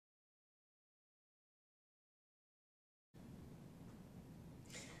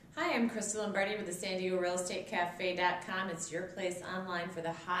Hi, I'm Krista Lombardi with the San Diego Real Estate Cafe.com. It's your place online for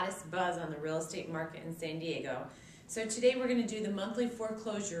the hottest buzz on the real estate market in San Diego. So today we're going to do the monthly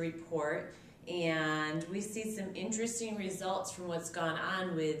foreclosure report, and we see some interesting results from what's gone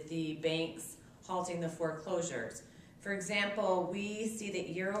on with the banks halting the foreclosures. For example, we see that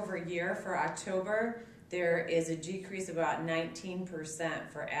year over year for October, there is a decrease of about 19%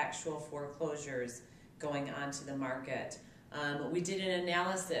 for actual foreclosures going onto the market. We did an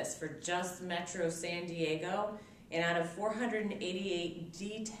analysis for just Metro San Diego, and out of 488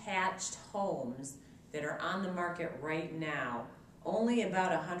 detached homes that are on the market right now, only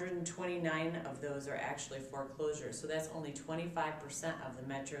about 129 of those are actually foreclosures. So that's only 25% of the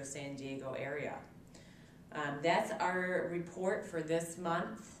Metro San Diego area. That's our report for this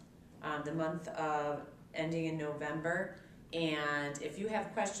month, the month of ending in November. And if you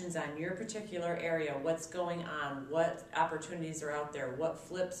have questions on your particular area, what's going on, what opportunities are out there, what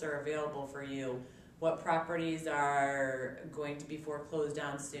flips are available for you, what properties are going to be foreclosed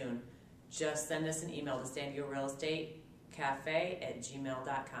on soon, just send us an email to San Diego Real Estate Cafe at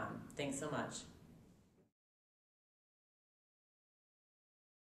gmail.com. Thanks so much.